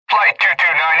Flight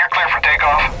 229, you're clear for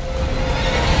takeoff.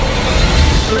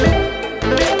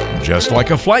 Just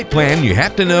like a flight plan, you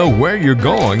have to know where you're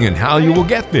going and how you will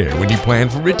get there when you plan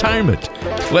for retirement.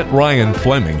 Let Ryan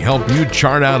Fleming help you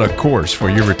chart out a course for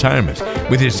your retirement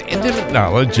with his intimate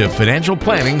knowledge of financial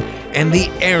planning and the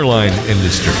airline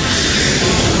industry.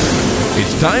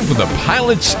 It's time for the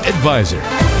Pilot's Advisor.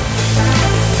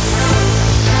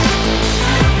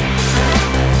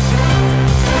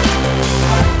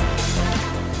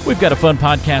 We've got a fun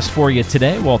podcast for you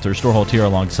today. Walter Storholt here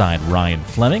alongside Ryan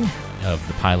Fleming of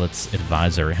the Pilot's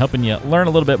Advisor, helping you learn a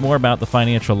little bit more about the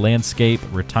financial landscape,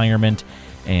 retirement,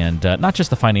 and not just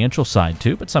the financial side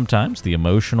too, but sometimes the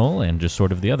emotional and just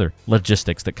sort of the other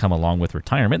logistics that come along with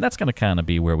retirement. That's going to kind of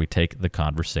be where we take the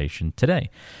conversation today.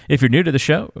 If you're new to the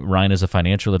show, Ryan is a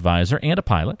financial advisor and a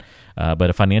pilot, but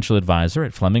a financial advisor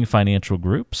at Fleming Financial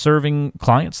Group, serving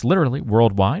clients literally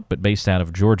worldwide, but based out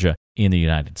of Georgia in the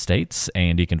United States.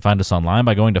 And you can find us online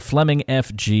by going to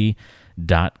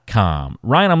FlemingFG.com.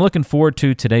 Ryan, I'm looking forward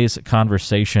to today's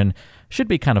conversation. Should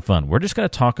be kind of fun. We're just going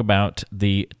to talk about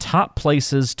the top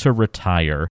places to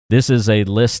retire. This is a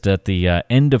list at the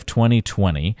end of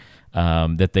 2020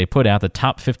 that they put out, the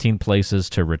top 15 places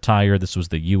to retire. This was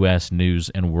the U.S. News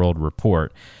and World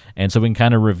Report. And so we can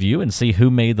kind of review and see who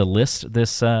made the list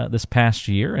this past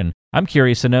year. And I'm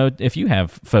curious to know if you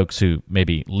have folks who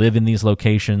maybe live in these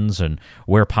locations and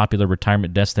where popular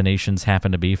retirement destinations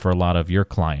happen to be for a lot of your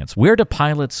clients. Where do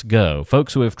pilots go?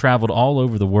 Folks who have traveled all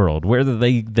over the world, where do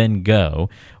they then go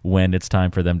when it's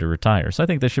time for them to retire? So I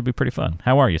think this should be pretty fun.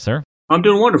 How are you, sir? I'm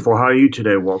doing wonderful. How are you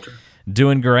today, Walter?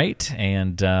 Doing great.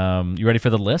 And you ready for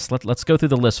the list? Let's go through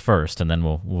the list first, and then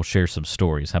we'll share some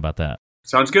stories. How about that?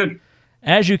 Sounds good.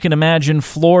 As you can imagine,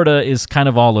 Florida is kind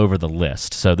of all over the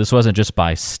list. So this wasn't just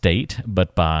by state,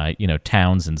 but by,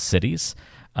 towns and cities.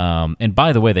 And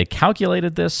by the way, they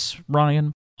calculated this,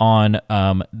 Ryan, on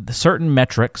certain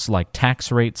metrics like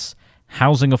tax rates,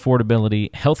 housing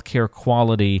affordability, healthcare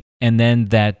quality, and then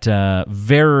that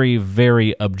very,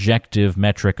 very objective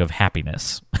metric of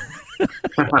happiness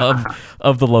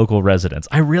of the local residents.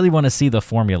 I really want to see the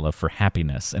formula for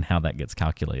happiness and how that gets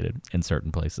calculated in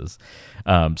certain places.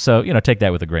 So, take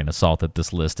that with a grain of salt that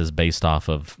this list is based off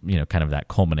of, kind of that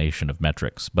culmination of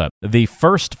metrics. But the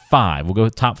first five, we'll go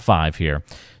with top five here.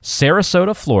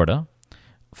 Sarasota, Florida,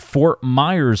 Fort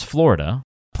Myers, Florida,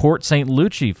 Port St.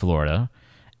 Lucie, Florida,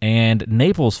 and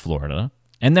Naples, Florida.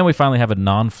 And then we finally have a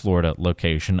non-Florida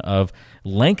location of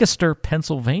Lancaster,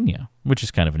 Pennsylvania, which is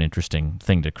kind of an interesting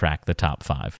thing to crack the top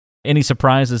five. Any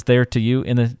surprises there to you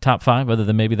in the top five, other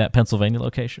than maybe that Pennsylvania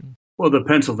location? Well, the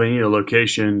Pennsylvania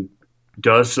location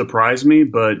does surprise me,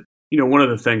 but one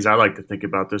of the things I like to think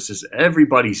about this is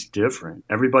everybody's different.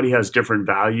 Everybody has different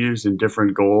values and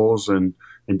different goals and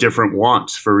different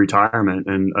wants for retirement.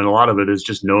 And a lot of it is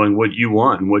just knowing what you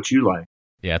want and what you like.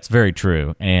 Yeah, it's very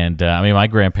true. And my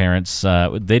grandparents,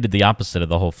 they did the opposite of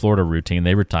the whole Florida routine.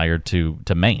 They retired to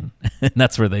Maine. And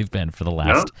that's where they've been for the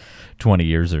last 20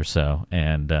 years or so.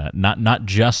 And not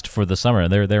just for the summer.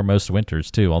 They're there most winters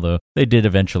too, although they did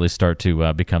eventually start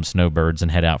to become snowbirds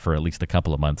and head out for at least a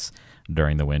couple of months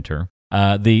during the winter.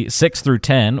 The 6 through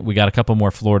 10, we got a couple more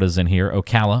Floridas in here.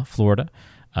 Ocala, Florida,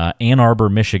 Ann Arbor,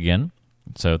 Michigan.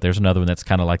 So there's another one that's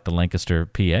kind of like the Lancaster,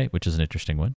 PA, which is an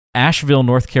interesting one. Asheville,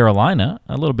 North Carolina,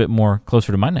 a little bit more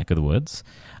closer to my neck of the woods.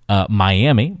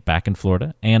 Miami, back in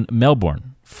Florida, and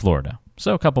Melbourne, Florida.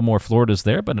 So a couple more Floridas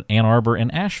there, but Ann Arbor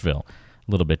and Asheville,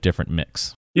 a little bit different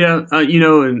mix. Yeah,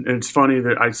 and it's funny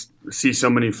that I see so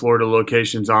many Florida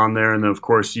locations on there. And then, of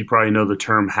course, you probably know the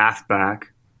term halfback.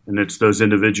 And it's those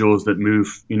individuals that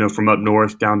move, from up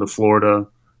north down to Florida,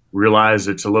 realize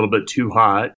it's a little bit too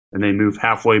hot, and they move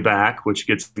halfway back, which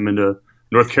gets them into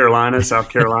North Carolina, South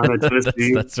Carolina,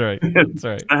 Tennessee. That's right. That's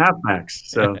right. The halfbacks.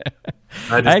 So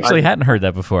I actually hadn't heard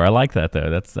that before. I like that though.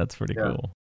 That's pretty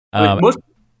cool.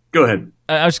 Go ahead.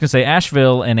 I was just going to say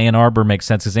Asheville and Ann Arbor makes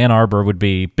sense because Ann Arbor would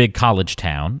be big college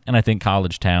town, and I think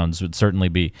college towns would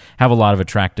certainly have a lot of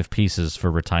attractive pieces for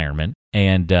retirement.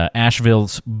 And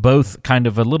Asheville's both kind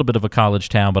of a little bit of a college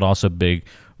town, but also big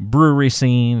brewery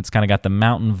scene. It's kind of got the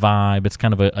mountain vibe. It's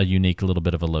kind of a unique little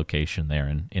bit of a location there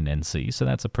in NC. So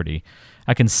that's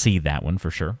I can see that one for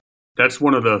sure. That's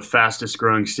one of the fastest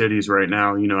growing cities right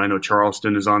now. I know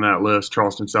Charleston is on that list,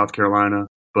 Charleston, South Carolina.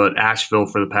 But Asheville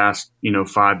for the past,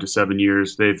 5 to 7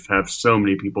 years, they've have so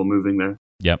many people moving there.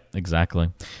 Yep, exactly.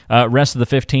 Rest of the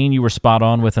 15, you were spot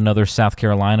on with another South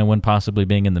Carolina one possibly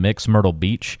being in the mix. Myrtle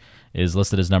Beach is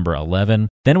listed as number 11.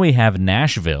 Then we have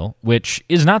Nashville, which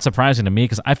is not surprising to me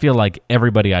because I feel like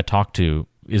everybody I talk to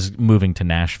is moving to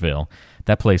Nashville.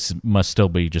 That place must still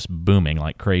be just booming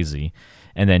like crazy.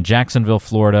 and then Jacksonville,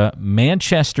 Florida,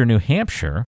 Manchester, New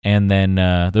Hampshire, and then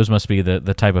those must be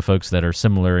the type of folks that are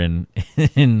similar in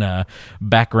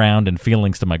background and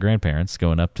feelings to my grandparents,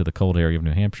 going up to the cold area of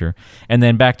New Hampshire, and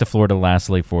then back to Florida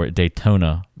lastly for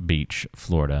Daytona Beach,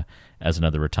 Florida, as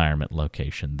another retirement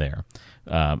location there.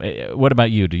 What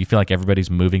about you? Do you feel like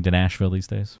everybody's moving to Nashville these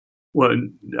days? Well,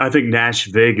 I think Nash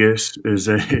Vegas is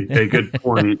a good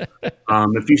point.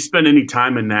 If you spend any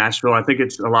time in Nashville, I think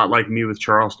it's a lot like me with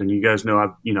Charleston. You guys know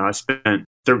I spent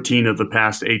 13 of the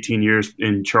past 18 years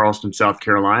in Charleston, South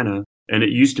Carolina, and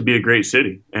it used to be a great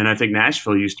city. And I think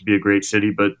Nashville used to be a great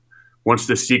city, but once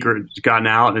the secret's gotten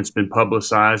out and it's been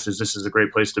publicized as this is a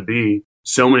great place to be,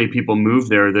 so many people moved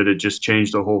there that it just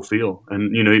changed the whole feel.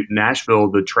 And, Nashville,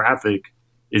 the traffic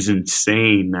is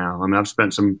insane now. I mean, I've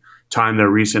spent some time there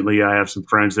recently. I have some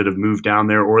friends that have moved down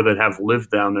there or that have lived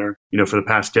down there, for the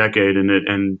past decade.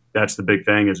 And that's the big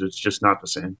thing, is it's just not the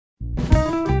same.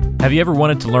 Have you ever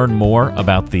wanted to learn more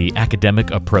about the academic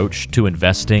approach to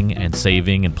investing and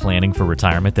saving and planning for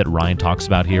retirement that Ryan talks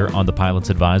about here on The Pilot's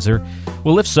Advisor?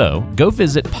 Well, if so, go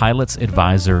visit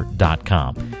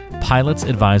pilotsadvisor.com.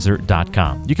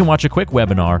 pilotsadvisor.com. You can watch a quick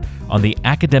webinar on the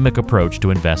academic approach to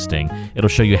investing. It'll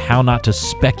show you how not to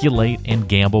speculate and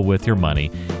gamble with your money.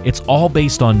 It's all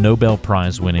based on Nobel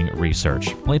Prize winning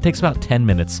research. Only takes about 10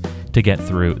 minutes to get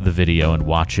through the video and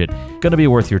watch it. Going to be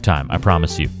worth your time, I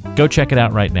promise you. Go check it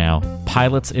out right now,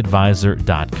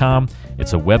 pilotsadvisor.com.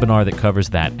 It's a webinar that covers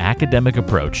that academic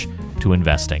approach to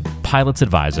investing.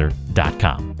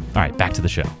 pilotsadvisor.com. All right, back to the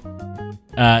show.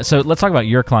 So let's talk about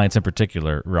your clients in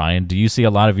particular, Ryan. Do you see a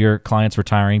lot of your clients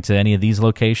retiring to any of these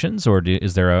locations, or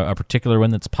is there a particular one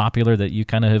that's popular that you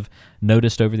kind of have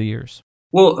noticed over the years?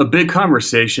 Well, a big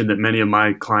conversation that many of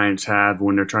my clients have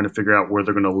when they're trying to figure out where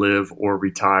they're going to live or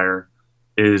retire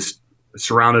is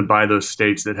surrounded by those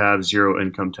states that have zero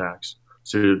income tax.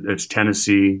 So it's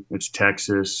Tennessee, it's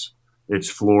Texas, it's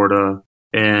Florida.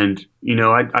 And,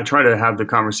 I try to have the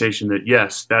conversation that,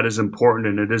 yes, that is important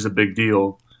and it is a big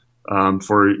deal.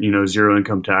 For zero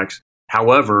income tax.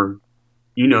 However,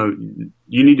 you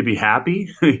need to be happy.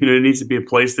 It needs to be a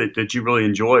place that you really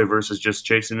enjoy versus just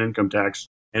chasing income tax.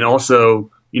 And also,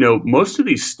 most of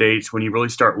these states, when you really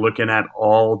start looking at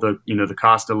all the the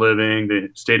cost of living, the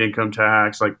state income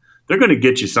tax, like they're going to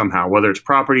get you somehow, whether it's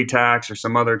property tax or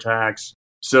some other tax.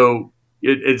 So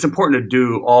it's important to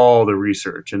do all the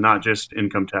research and not just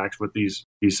income tax with these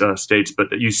states. But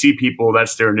you see people,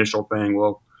 that's their initial thing.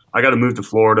 Well, I got to move to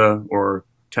Florida or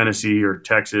Tennessee or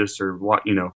Texas or what,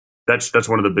 that's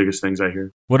one of the biggest things I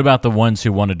hear. What about the ones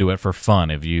who want to do it for fun?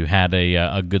 Have you had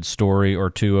a good story or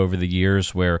two over the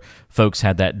years where folks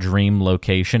had that dream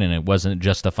location and it wasn't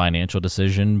just a financial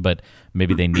decision, but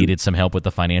maybe they needed some help with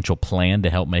the financial plan to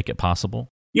help make it possible?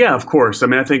 Yeah, of course. I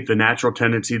mean, I think the natural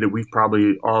tendency that we've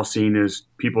probably all seen is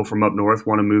people from up north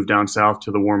want to move down south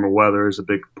to the warmer weather is a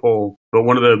big pull. But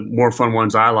one of the more fun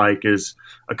ones I like is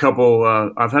I've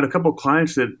had a couple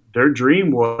clients that their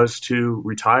dream was to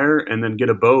retire and then get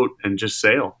a boat and just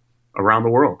sail around the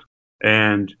world.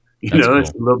 And, That's cool.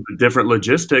 It's a little bit different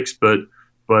logistics, but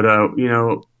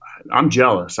I'm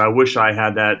jealous. I wish I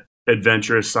had that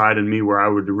adventurous side in me where I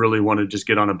would really want to just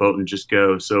get on a boat and just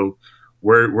go. So,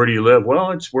 Where do you live?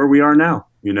 Well, it's where we are now,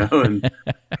 And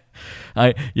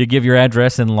you give your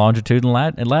address in longitude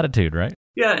and latitude, right?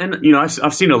 Yeah, and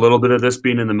I've seen a little bit of this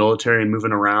being in the military and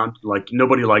moving around. Like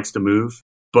nobody likes to move,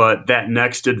 but that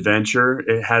next adventure,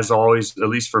 it has always, at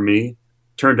least for me,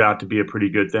 turned out to be a pretty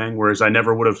good thing. Whereas I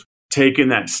never would have taken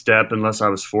that step unless I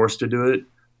was forced to do it.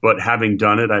 But having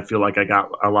done it, I feel like I got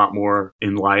a lot more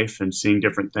in life and seeing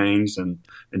different things and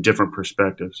different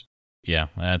perspectives. Yeah,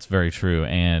 that's very true,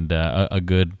 and a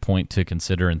good point to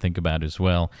consider and think about as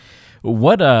well.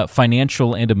 What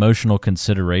financial and emotional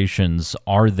considerations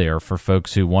are there for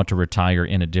folks who want to retire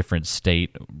in a different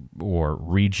state or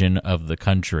region of the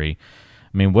country?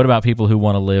 I mean, what about people who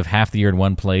want to live half the year in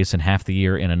one place and half the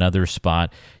year in another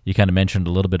spot? You kind of mentioned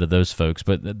a little bit of those folks,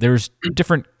 but there's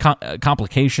different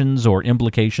complications or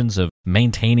implications of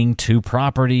maintaining two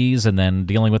properties and then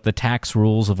dealing with the tax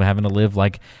rules of having to live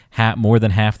like more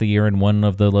than half the year in one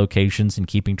of the locations and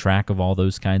keeping track of all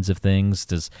those kinds of things.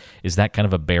 Is that kind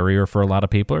of a barrier for a lot of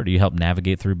people, or do you help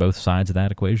navigate through both sides of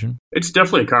that equation? It's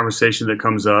definitely a conversation that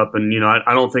comes up, and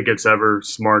I don't think it's ever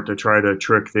smart to try to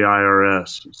trick the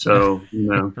IRS. So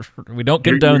we don't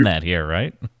condone that here,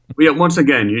 right? Yeah, once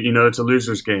again, it's a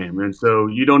loser's game. And so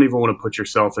you don't even want to put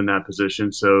yourself in that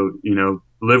position. So,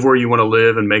 live where you want to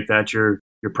live and make that your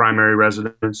primary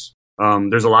residence.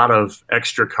 There's a lot of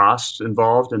extra costs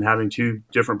involved in having two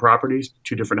different properties,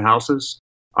 two different houses.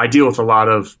 I deal with a lot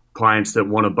of clients that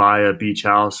want to buy a beach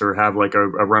house or have like a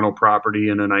rental property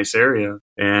in a nice area.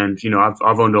 And,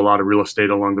 I've owned a lot of real estate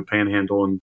along the Panhandle,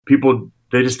 and people,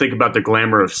 they just think about the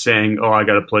glamour of saying, oh, I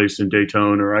got a place in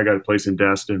Daytona or I got a place in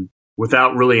Destin,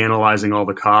 without really analyzing all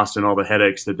the costs and all the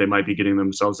headaches that they might be getting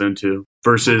themselves into,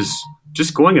 versus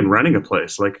just going and renting a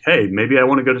place. Like, hey, maybe I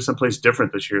want to go to someplace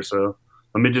different this year, so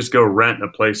let me just go rent a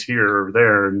place here or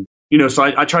there. And, so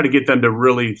I try to get them to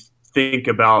really think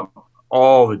about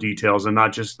all the details and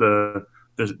not just the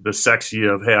sexy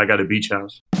of, hey, I got a beach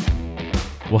house.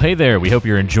 Well, hey there. We hope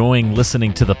you're enjoying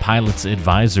listening to the Pilot's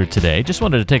Advisor today. Just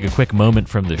wanted to take a quick moment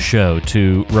from the show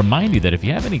to remind you that if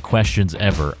you have any questions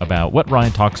ever about what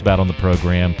Ryan talks about on the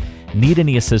program, need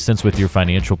any assistance with your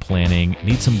financial planning,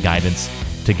 need some guidance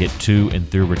to get to and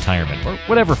through retirement, or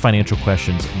whatever financial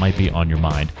questions might be on your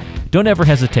mind, don't ever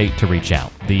hesitate to reach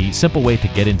out. The simple way to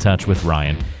get in touch with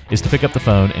Ryan is to pick up the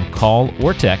phone and call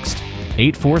or text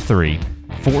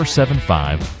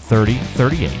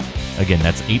 843-475-3038. Again,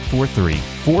 that's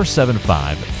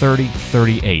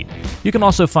 843-475-3038. You can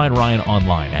also find Ryan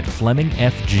online at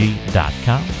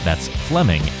FlemingFG.com. That's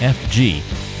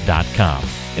FlemingFG.com.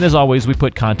 And as always, we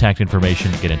put contact information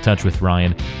to get in touch with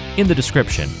Ryan in the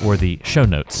description or the show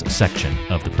notes section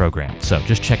of the program. So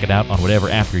just check it out on whatever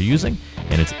app you're using,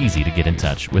 and it's easy to get in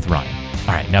touch with Ryan.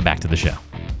 All right, now back to the show.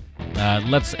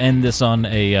 Let's end this on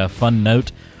a fun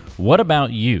note. What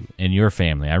about you and your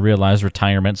family? I realize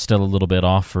retirement's still a little bit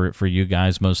off for you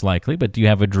guys most likely, but do you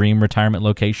have a dream retirement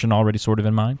location already sort of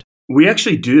in mind? We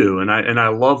actually do, and I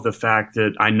love the fact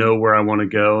that I know where I want to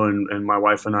go, and my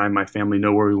wife and I and my family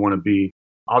know where we want to be.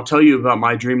 I'll tell you about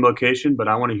my dream location, but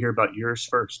I want to hear about yours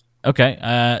first.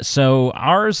 Okay, so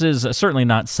ours is certainly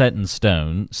not set in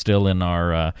stone. Still in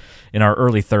our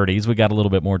early 30s, we got a little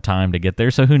bit more time to get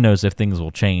there. So who knows if things will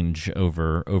change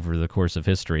over the course of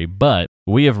history? But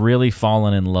we have really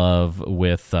fallen in love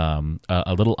with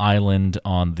a little island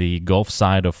on the Gulf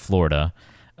side of Florida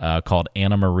called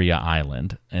Anna Maria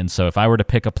Island. And so if I were to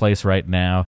pick a place right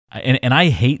now. And I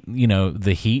hate,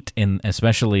 the heat, and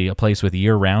especially a place with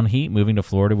year-round heat. Moving to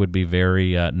Florida would be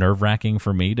very nerve-wracking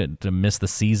for me to miss the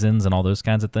seasons and all those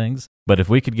kinds of things. But if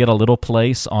we could get a little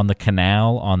place on the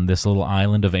canal on this little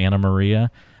island of Anna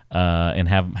Maria and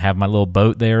have my little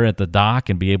boat there at the dock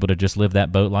and be able to just live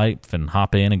that boat life and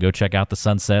hop in and go check out the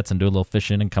sunsets and do a little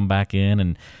fishing and come back in.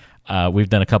 And we've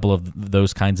done a couple of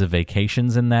those kinds of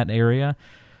vacations in that area.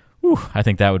 Whew, I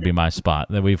think that would be my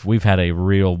spot. That we've had a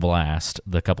real blast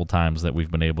the couple times that we've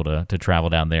been able to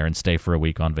travel down there and stay for a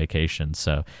week on vacation.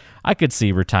 So I could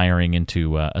see retiring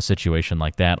into a situation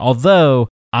like that. Although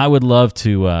I would love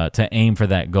to aim for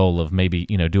that goal of maybe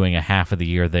doing a half of the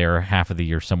year there, half of the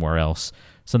year somewhere else,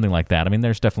 something like that. I mean,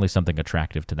 there's definitely something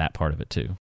attractive to that part of it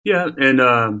too. Yeah, and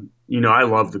I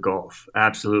love the Gulf.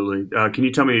 Absolutely. Can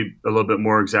you tell me a little bit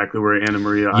more exactly where Anna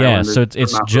Maria Island is? Yeah, so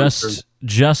it's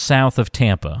just south of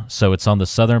Tampa. So it's on the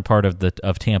southern part of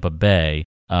Tampa Bay,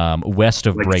 west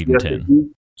of Bradenton.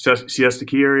 Siesta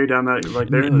Key area down that like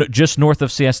there? Just north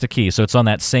of Siesta Key. So it's on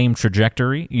that same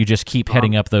trajectory. You just keep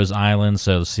heading up those islands.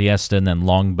 So Siesta and then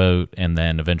Longboat, and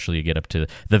then eventually you get up to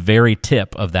the very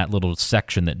tip of that little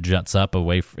section that juts up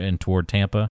away and toward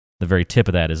Tampa. The very tip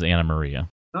of that is Anna Maria.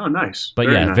 Oh, nice. But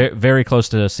very nice. Very close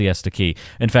to Siesta Key.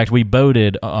 In fact, we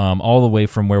boated all the way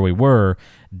from where we were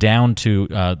down to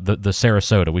the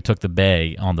Sarasota. We took the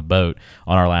bay on the boat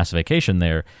on our last vacation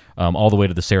there, all the way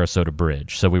to the Sarasota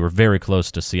Bridge. So we were very close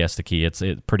to Siesta Key. It's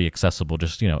pretty accessible,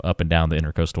 just up and down the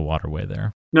intercoastal waterway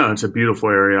there. No, it's a beautiful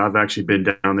area. I've actually been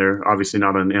down there. Obviously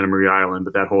not on Anna Maria Island,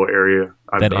 but that whole area.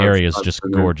 That area is just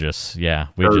gorgeous. Yeah,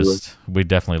 we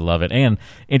definitely love it. And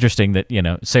interesting that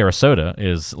Sarasota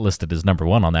is listed as number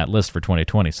 1 on that list for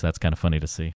 2020. So that's kind of funny to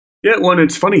see. Yeah, well, and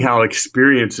it's funny how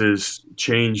experiences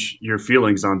change your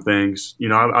feelings on things.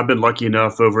 I've been lucky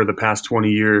enough over the past 20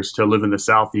 years to live in the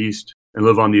Southeast and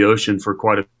live on the ocean for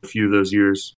quite a few of those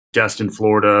years. Destin,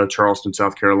 Florida, Charleston,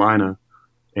 South Carolina,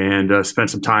 and spent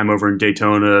some time over in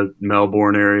Daytona,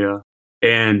 Melbourne area.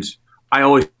 And I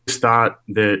always thought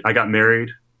that I got married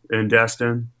in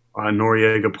Destin on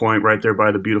Noriega Point right there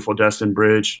by the beautiful Destin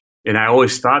Bridge. And I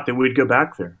always thought that we'd go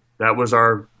back there. That was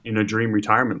our dream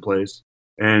retirement place.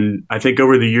 And I think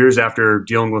over the years after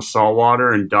dealing with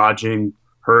saltwater and dodging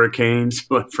hurricanes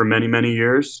for many, many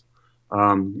years,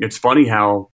 it's funny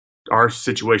how our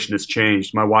situation has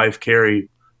changed. My wife, Carrie,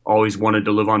 always wanted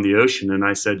to live on the ocean. And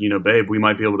I said, babe, we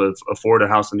might be able to afford a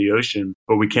house on the ocean,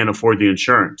 but we can't afford the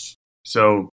insurance.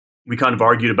 So we kind of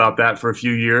argued about that for a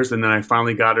few years. And then I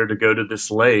finally got her to go to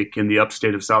this lake in the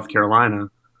upstate of South Carolina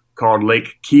called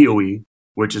Lake Keowee.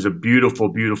 which is a beautiful,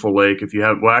 beautiful lake. If you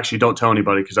have, well, actually, don't tell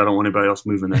anybody because I don't want anybody else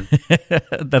moving there.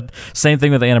 The same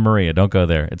thing with Anna Maria. Don't go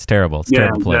there. It's terrible. It's a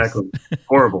terrible place. Exactly.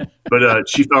 Horrible. But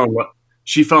she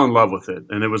fell in love with it,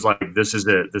 and it was like, this is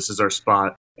it. This is our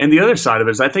spot. And the other side of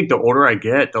it is, I think the older I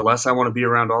get, the less I want to be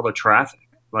around all the traffic.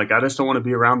 Like, I just don't want to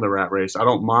be around the rat race. I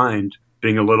don't mind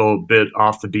being a little bit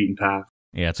off the beaten path.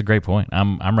 Yeah, it's a great point.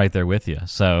 I'm right there with you.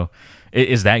 So,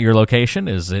 is that your location?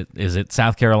 Is it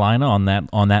South Carolina on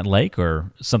that lake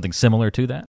or something similar to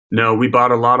that? No, we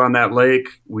bought a lot on that lake.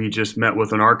 We just met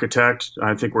with an architect.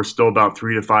 I think we're still about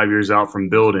 3 to 5 years out from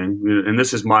building. And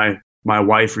this is my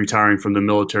wife retiring from the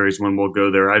military is when we'll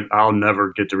go there. I'll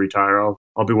never get to retire.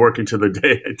 I'll be working to the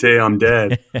day I'm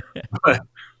dead.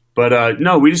 But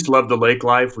no, we just love the lake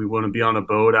life. We want to be on a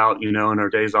boat out, in our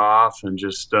days off, and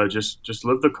just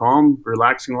live the calm,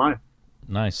 relaxing life.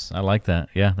 Nice. I like that.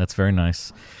 Yeah, that's very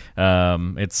nice.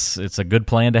 It's a good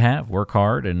plan to have. Work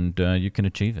hard, and you can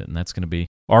achieve it. And that's going to be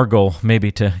our goal,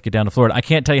 maybe, to get down to Florida. I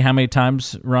can't tell you how many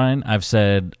times, Ryan, I've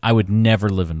said I would never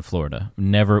live in Florida.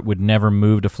 Would never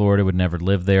move to Florida. Would never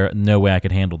live there. No way I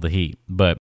could handle the heat.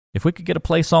 But if we could get a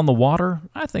place on the water,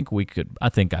 I think I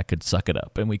could suck it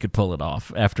up and we could pull it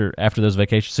off after those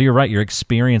vacations. So you're right. Your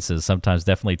experiences sometimes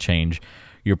definitely change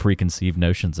your preconceived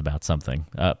notions about something.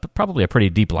 Probably a pretty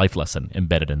deep life lesson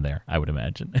embedded in there, I would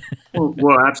imagine.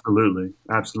 well, absolutely.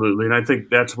 Absolutely. And I think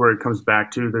that's where it comes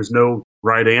back to. There's no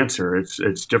right answer.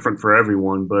 It's different for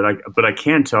everyone. But I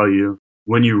can tell you,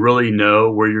 when you really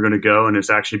know where you're going to go and it's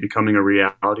actually becoming a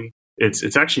reality,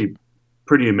 it's actually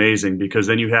pretty amazing, because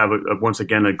then you have once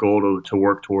again a goal to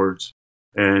work towards,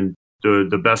 and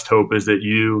the best hope is that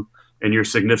you and your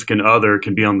significant other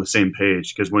can be on the same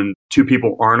page, because when two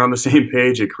people aren't on the same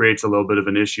page, it creates a little bit of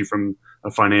an issue from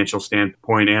a financial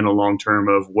standpoint and a long term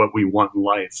of what we want in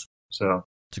life. So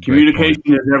communication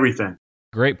is everything.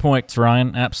 Great points,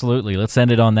 Ryan. Absolutely. Let's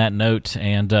end it on that note,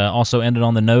 and also end it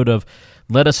on the note of,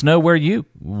 let us know where you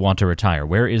want to retire.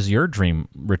 Where is your dream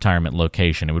retirement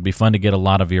location? It would be fun to get a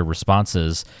lot of your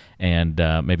responses and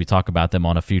maybe talk about them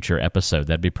on a future episode.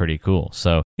 That'd be pretty cool.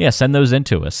 So, yeah, send those in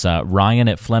to us.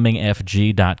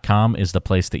 Ryan@FlemingFG.com is the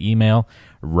place to email.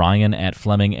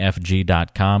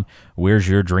 Ryan@FlemingFG.com. Where's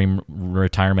your dream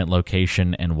retirement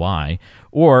location and why?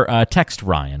 Or text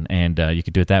Ryan, and you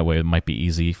could do it that way. It might be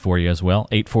easy for you as well.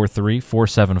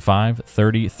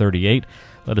 843-475-3038.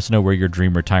 Let us know where your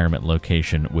dream retirement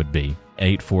location would be.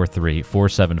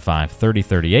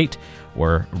 843-475-3038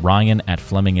 or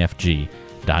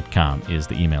Ryan@FlemingFG.com is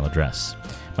the email address.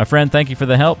 My friend, thank you for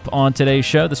the help on today's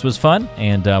show. This was fun,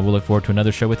 and we'll look forward to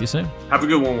another show with you soon. Have a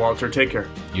good one, Walter. Take care.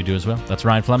 You do as well. That's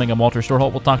Ryan Fleming. I'm Walter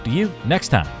Storholt. We'll talk to you next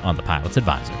time on The Pilot's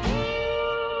Advisor.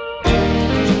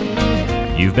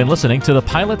 You've been listening to The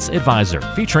Pilot's Advisor,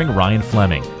 featuring Ryan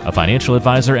Fleming, a financial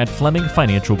advisor at Fleming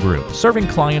Financial Group, serving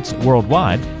clients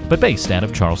worldwide, but based out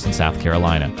of Charleston, South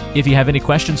Carolina. If you have any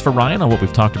questions for Ryan on what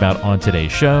we've talked about on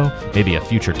today's show, maybe a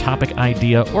future topic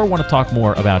idea, or want to talk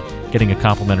more about getting a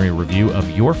complimentary review of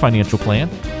your financial plan,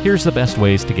 here's the best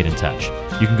ways to get in touch.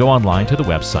 You can go online to the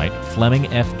website,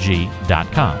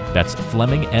 FlemingFG.com. That's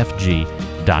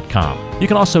FlemingFG.com. You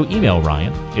can also email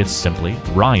Ryan. It's simply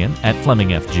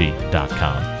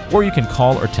Ryan@FlemingFG.com. Or you can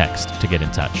call or text to get in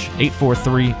touch.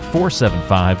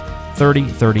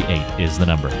 843-475-3038 is the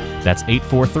number. That's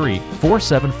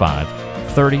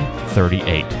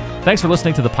 843-475-3038. Thanks for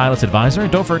listening to The Pilot's Advisor,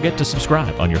 and don't forget to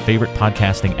subscribe on your favorite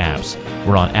podcasting apps.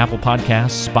 We're on Apple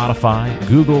Podcasts, Spotify,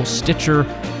 Google, Stitcher,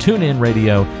 TuneIn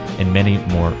Radio, and many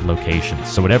more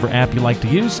locations. So whatever app you like to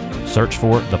use, search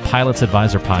for The Pilot's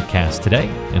Advisor podcast today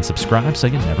and subscribe so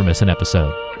you never miss an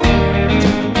episode.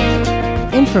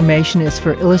 Information is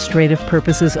for illustrative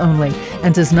purposes only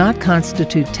and does not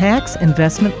constitute tax,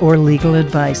 investment, or legal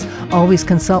advice. Always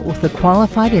consult with a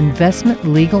qualified investment,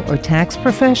 legal, or tax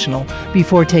professional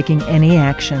before taking any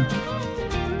action.